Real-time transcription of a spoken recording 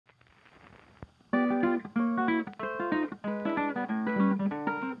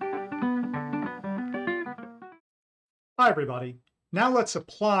Hi, everybody. Now let's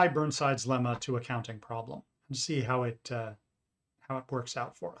apply Burnside's lemma to a counting problem and see how it works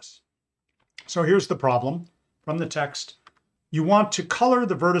out for us. So here's the problem from the text. You want to color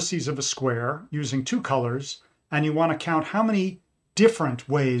the vertices of a square using two colors, and you want to count how many different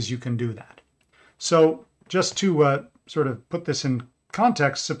ways you can do that. So just to sort of put this in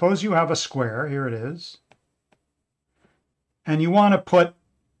context, suppose you have a square, here it is, and you want to put,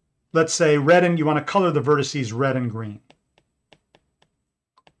 let's say, red, and you want to color the vertices red and green.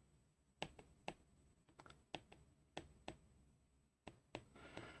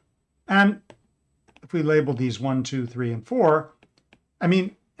 And if we label these 1, 2, 3, and 4, I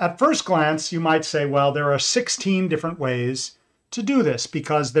mean, at first glance, you might say, well, there are 16 different ways to do this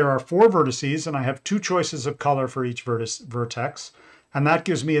because there are 4 vertices and I have 2 choices of color for each vertex. And that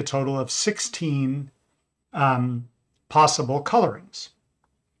gives me a total of 16 possible colorings.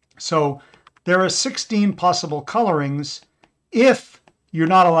 So there are 16 possible colorings if you're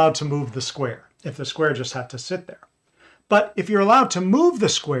not allowed to move the square, if the square just had to sit there. But if you're allowed to move the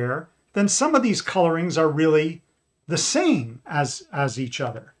square, then some of these colorings are really the same as each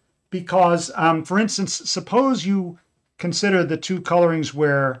other. Because, for instance, suppose you consider the 2 colorings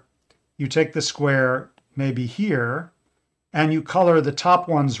where you take the square maybe here, and you color the top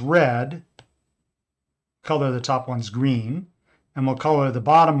ones red, color the top ones green, and we'll color the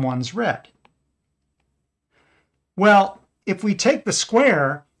bottom ones red. Well, if we take the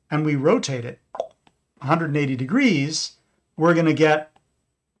square and we rotate it 180 degrees, we're going to get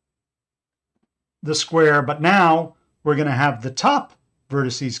the square, but now we're going to have the top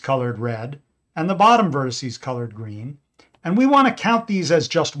vertices colored red and the bottom vertices colored green. And we want to count these as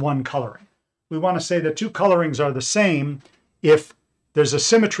just one coloring. We want to say the 2 colorings are the same if there's a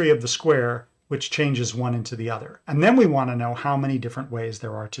symmetry of the square, which changes one into the other. And then we want to know how many different ways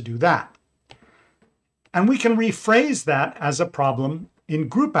there are to do that. And we can rephrase that as a problem in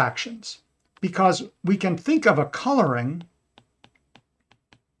group actions, because we can think of a coloring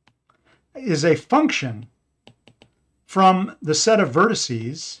is a function from the set of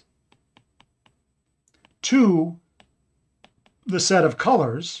vertices to the set of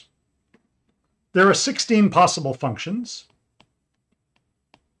colors. There are 16 possible functions,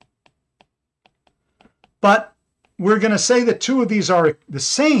 but we're going to say that 2 of these are the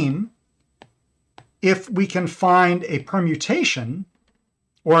same if we can find a permutation,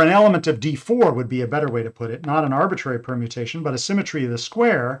 or an element of D4 would be a better way to put it, not an arbitrary permutation, but a symmetry of the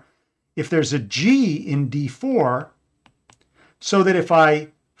square. If there's a G in D4, so that if I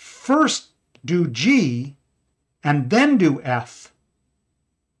first do G and then do F,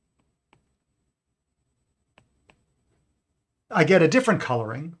 I get a different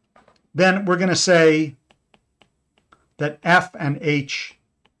coloring, then we're going to say that F and H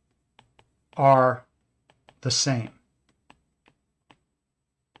are the same.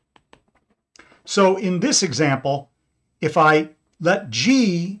 So in this example, if I let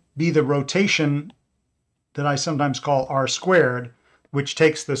G be the rotation that I sometimes call R squared, which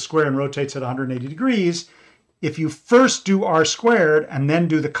takes the square and rotates it 180 degrees, if you first do R squared and then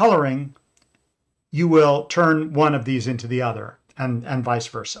do the coloring, you will turn one of these into the other, and vice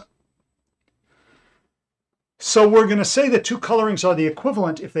versa. So we're going to say that 2 colorings are the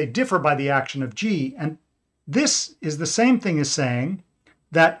equivalent if they differ by the action of G, and this is the same thing as saying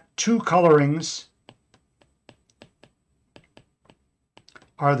that 2 colorings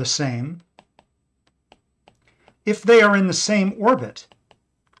are the same if they are in the same orbit.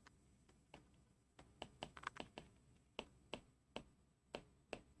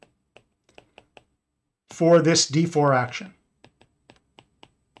 For this D4 action.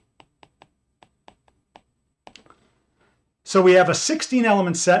 So we have a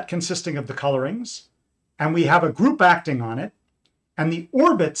 16-element set consisting of the colorings, and we have a group acting on it, and the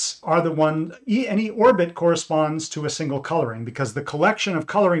orbits are the one, any orbit corresponds to a single coloring, because the collection of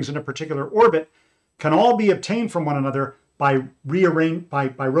colorings in a particular orbit can all be obtained from one another by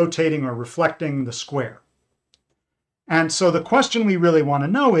rotating or reflecting the square. And so the question we really want to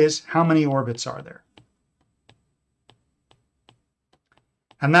know is, how many orbits are there?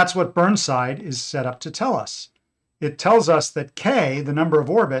 And that's what Burnside is set up to tell us. It tells us that K, the number of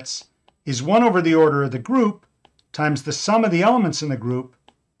orbits, is 1 over the order of the group times the sum of the elements in the group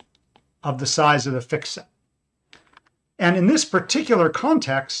of the size of the fixed set. And in this particular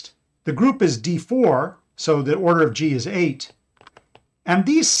context, the group is D4, so the order of G is 8. And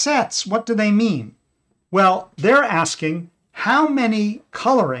these sets, what do they mean? Well, they're asking how many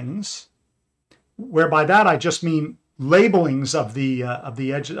colorings, whereby that I just mean labelings of the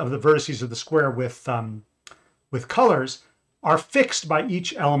edge of the vertices of the square with colors, are fixed by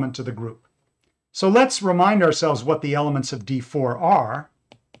each element of the group. So let's remind ourselves what the elements of D4 are.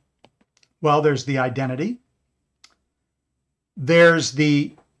 Well, there's the identity. There's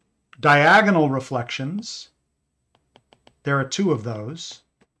the diagonal reflections. There are 2 of those.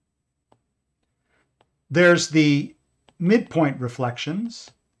 There's the midpoint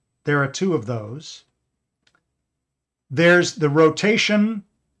reflections. There are 2 of those. There's the rotation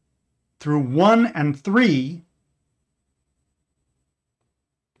through 1 and 3.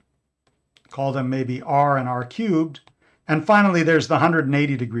 Call them maybe R and R cubed. And finally, there's the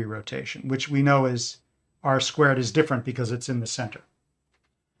 180-degree rotation, which we know is R squared is different because it's in the center.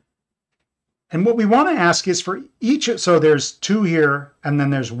 And what we want to ask is for each, so there's 2 here, and then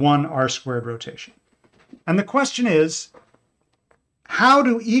there's 1 R squared rotation. And the question is, how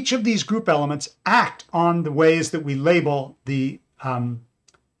do each of these group elements act on the ways that we label the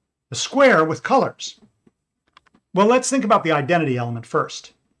square with colors? Well, let's think about the identity element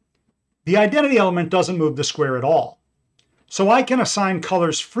first. The identity element doesn't move the square at all. So I can assign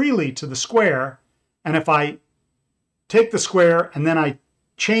colors freely to the square, and if I take the square and then I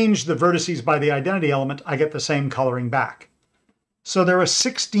change the vertices by the identity element, I get the same coloring back. So there are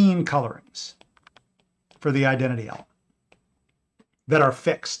 16 colorings for the identity element that are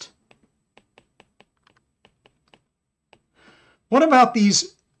fixed. What about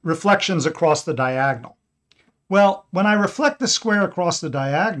these reflections across the diagonal? Well, when I reflect the square across the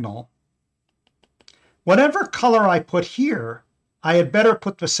diagonal, whatever color I put here, I had better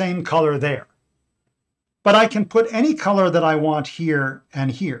put the same color there. But I can put any color that I want here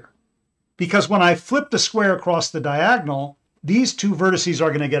and here. Because when I flip the square across the diagonal, these 2 vertices are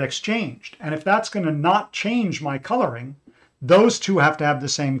going to get exchanged. And if that's going to not change my coloring, those 2 have to have the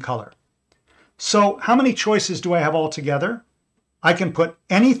same color. So how many choices do I have altogether? I can put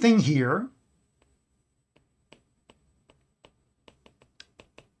anything here.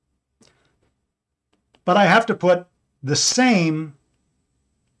 But I have to put the same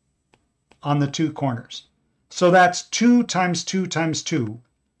on the 2 corners. So that's 2 times 2 times 2.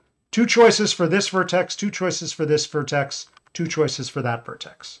 2 choices for this vertex, 2 choices for this vertex, 2 choices for that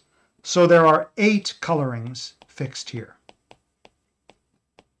vertex. So there are 8 colorings fixed here.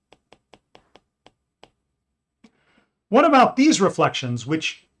 What about these reflections,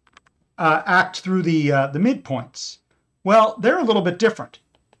 which act through the midpoints? Well, they're a little bit different,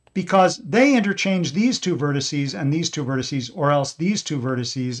 because they interchange these 2 vertices and these 2 vertices, or else these 2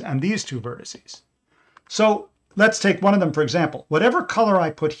 vertices and these 2 vertices. So let's take one of them, for example. Whatever color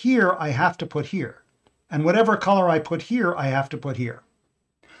I put here, I have to put here. And whatever color I put here, I have to put here.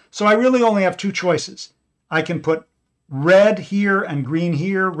 So I really only have 2 choices. I can put red here and green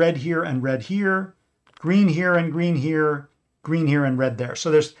here, red here and red here, green here and green here, green here and red there. So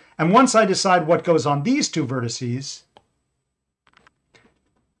there's, and once I decide what goes on these 2 vertices,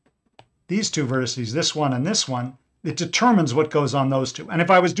 this one and this one, it determines what goes on those 2. And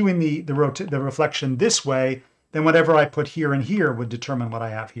if I was doing the reflection this way, then whatever I put here and here would determine what I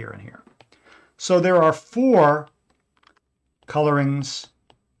have here and here. So there are 4 colorings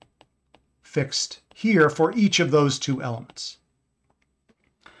fixed here for each of those 2 elements.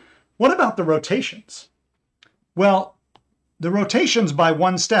 What about the rotations? Well, the rotations by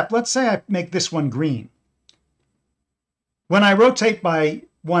 1 step, let's say I make this one green. When I rotate by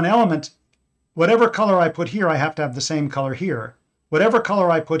 1 element, whatever color I put here, I have to have the same color here. Whatever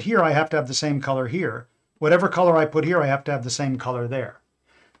color I put here, I have to have the same color here. Whatever color I put here, I have to have the same color there.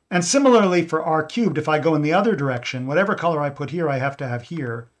 And similarly for R cubed, if I go in the other direction, whatever color I put here, I have to have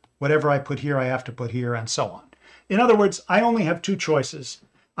here. Whatever I put here, I have to put here, and so on. In other words, I only have 2 choices.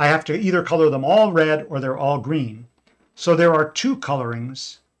 I have to either color them all red or they're all green. So there are 2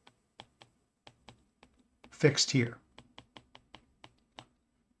 colorings fixed here.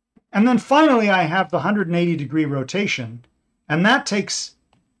 And then finally, I have the 180-degree rotation, and that takes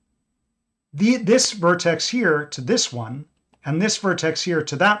this vertex here to this one, and this vertex here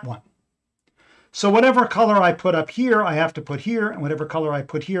to that one. So whatever color I put up here, I have to put here, and whatever color I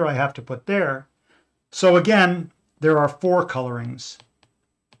put here, I have to put there. So again, there are 4 colorings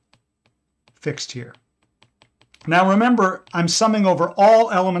fixed here. Now remember, I'm summing over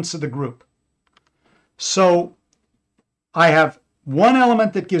all elements of the group. So I have 1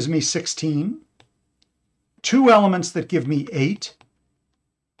 element that gives me 16, 2 elements that give me 8,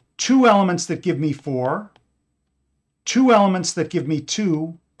 2 elements that give me 4, 2 elements that give me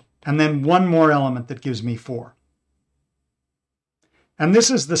 2, and then 1 more element that gives me 4. And this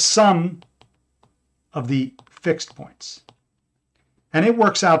is the sum of the fixed points. And it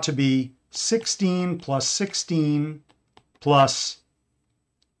works out to be 16 plus 16 plus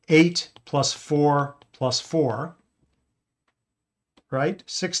 8 plus 4 plus 4. Right?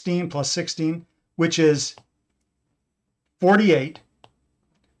 16 plus 16, which is 48.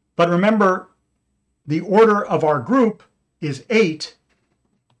 But remember, the order of our group is 8.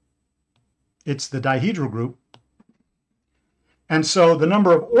 It's the dihedral group. And so the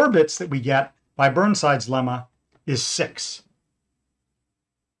number of orbits that we get by Burnside's lemma is 6.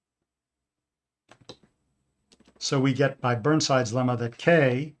 So we get by Burnside's lemma that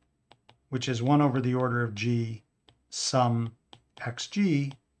k, which is 1 over the order of g sum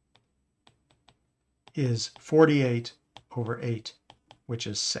xg, is 48 over 8, which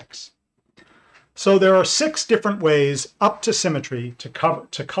is 6. So there are 6 different ways up to symmetry to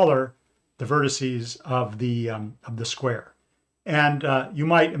color the vertices of the square. And you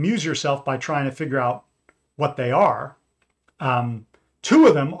might amuse yourself by trying to figure out what they are. 2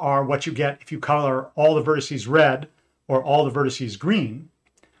 of them are what you get if you color all the vertices red or all the vertices green.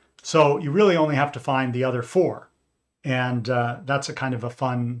 So you really only have to find the other 4. And that's a kind of a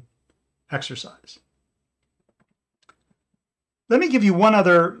fun exercise. Let me give you one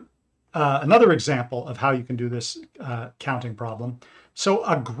another example of how you can do this counting problem. So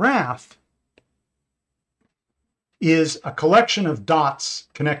a graph is a collection of dots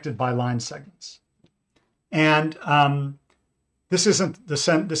connected by line segments. And this isn't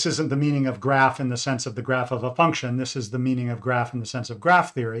the meaning of graph in the sense of the graph of a function. This is the meaning of graph in the sense of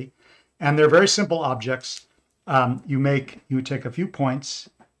graph theory. And they're very simple objects. You take a few points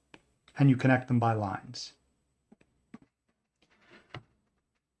and you connect them by lines.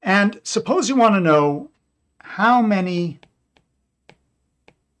 And suppose you want to know how many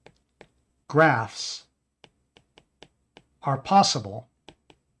graphs are possible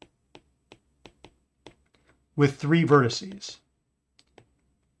with 3 vertices.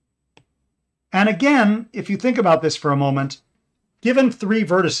 And again, if you think about this for a moment, given 3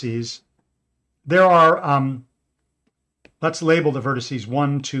 vertices, there are, let's label the vertices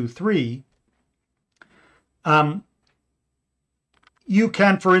 1, 2, 3. You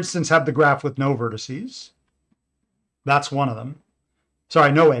can, for instance, have the graph with no vertices. That's one of them.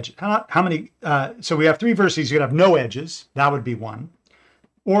 Sorry, no edge. How many? So we have 3 vertices. You could have no edges. That would be 1.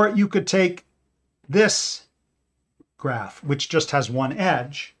 Or you could take this graph, which just has 1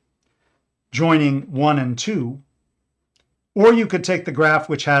 edge, joining 1 and 2. Or you could take the graph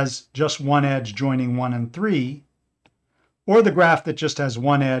which has just 1 edge joining 1 and 3. Or the graph that just has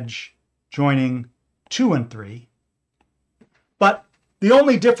 1 edge joining 2 and 3. But the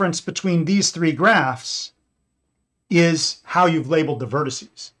only difference between these 3 graphs is how you've labeled the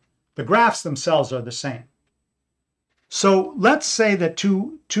vertices. The graphs themselves are the same. So let's say that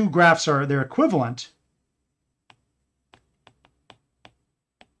two graphs they're equivalent.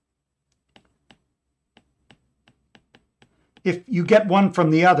 If you get one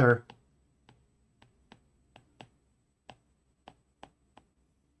from the other,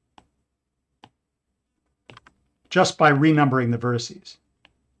 just by renumbering the vertices.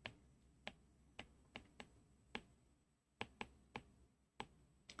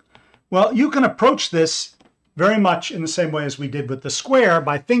 Well, you can approach this very much in the same way as we did with the square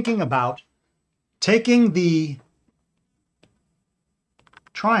by thinking about taking the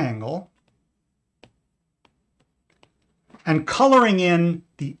triangle and coloring in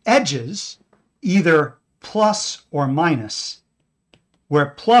the edges, either plus or minus, where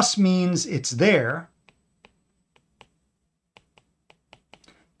plus means it's there,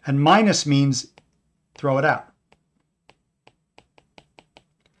 and minus means throw it out.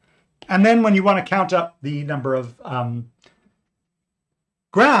 And then when you want to count up the number of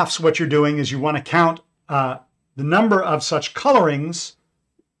graphs, what you're doing is you want to count the number of such colorings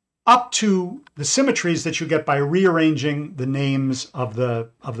up to the symmetries that you get by rearranging the names of the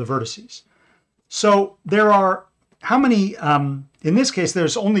vertices. So there are how many, in this case,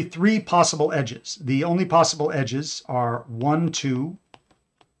 there's only 3 possible edges. The only possible edges are 1, 2,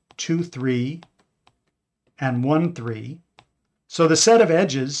 2, 3, and 1, 3. So the set of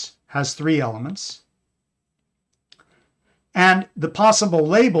edges has 3 elements. And the possible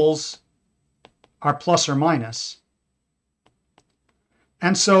labels are plus or minus.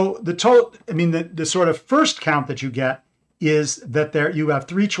 And so the total, the sort of first count that you get is that you have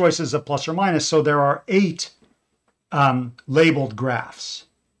 3 choices of plus or minus. So there are 8 labeled graphs.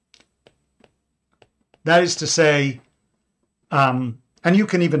 That is to say, and you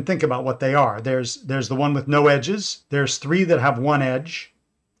can even think about what they are. There's the one with no edges. There's 3 that have 1 edge.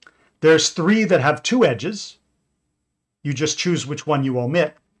 There's 3 that have 2 edges. You just choose which one you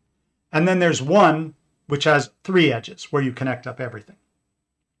omit. And then there's 1 which has 3 edges, where you connect up everything.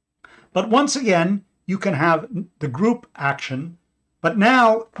 But once again, you can have the group action, but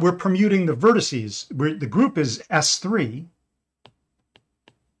now we're permuting the vertices. The group is S3.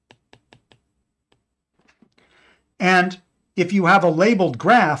 And if you have a labeled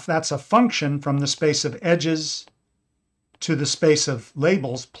graph, that's a function from the space of edges to the space of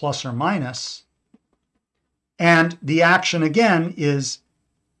labels, plus or minus. And the action, again, is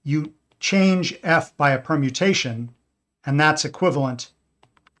you change f by a permutation, and that's equivalent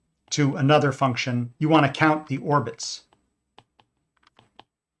to another function. You want to count the orbits.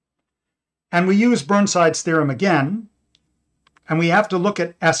 And we use Burnside's theorem again, and we have to look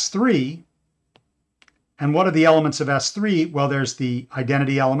at S3. And what are the elements of S3? Well, there's the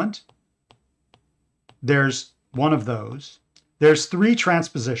identity element. There's one of those. There's 3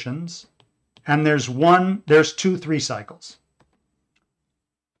 transpositions, and there's 2 3 cycles.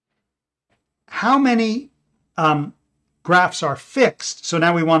 How many graphs are fixed? So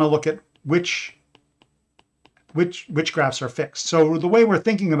now we want to look at which graphs are fixed. So the way we're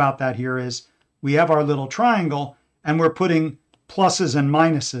thinking about that here is we have our little triangle, and we're putting pluses and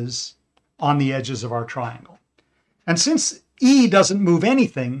minuses on the edges of our triangle. And since E doesn't move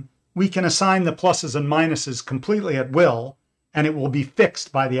anything, we can assign the pluses and minuses completely at will, and it will be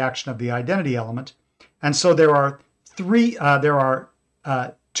fixed by the action of the identity element. And so there are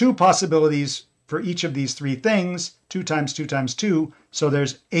 2 possibilities for each of these 3 things, 2 times 2 times 2. So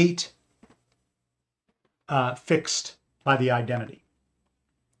there's 8 fixed by the identity.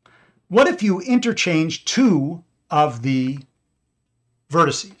 What if you interchange 2 of the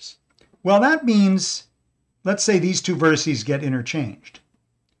vertices? Well, that means, let's say these 2 vertices get interchanged.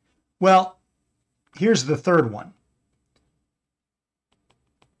 Well, here's the third one.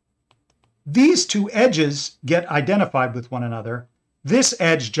 These 2 edges get identified with one another. This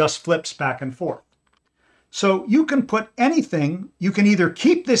edge just flips back and forth. So you can put anything, you can either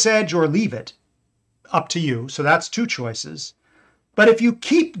keep this edge or leave it, up to you. So that's 2 choices. But if you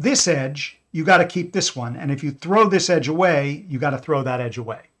keep this edge, you got to keep this one. And if you throw this edge away, you got to throw that edge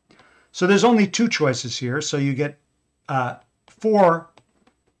away. So there's only 2 choices here. So you get 4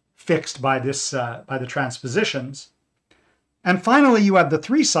 fixed by the transpositions. And finally, you have the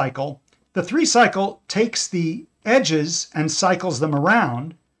 3 cycle. The 3 cycle takes the edges and cycles them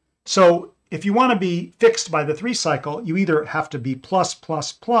around. So if you want to be fixed by the 3 cycle, you either have to be plus,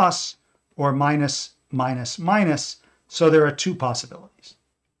 plus, plus, or minus, minus, minus. So there are 2 possibilities.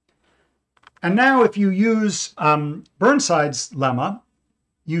 And now if you use Burnside's lemma,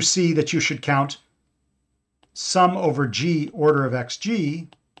 you see that you should count sum over g order of xg.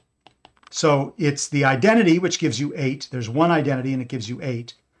 So it's the identity, which gives you 8. There's 1 identity, and it gives you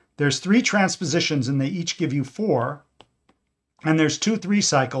 8. There's 3 transpositions, and they each give you 4. And there's 2 3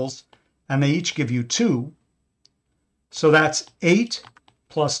 cycles, and they each give you 2. So that's 8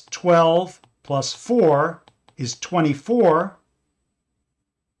 plus 12 plus 4 is 24.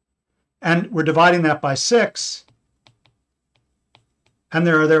 And we're dividing that by 6. And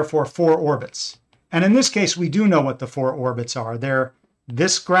there are therefore 4 orbits. And in this case, we do know what the 4 orbits are. They're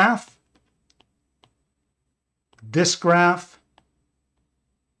this graph, this graph,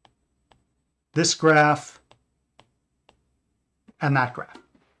 this graph, and that graph.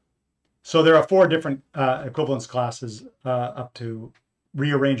 So there are 4 different equivalence classes up to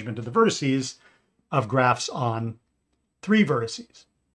rearrangement of the vertices of graphs on 3 vertices.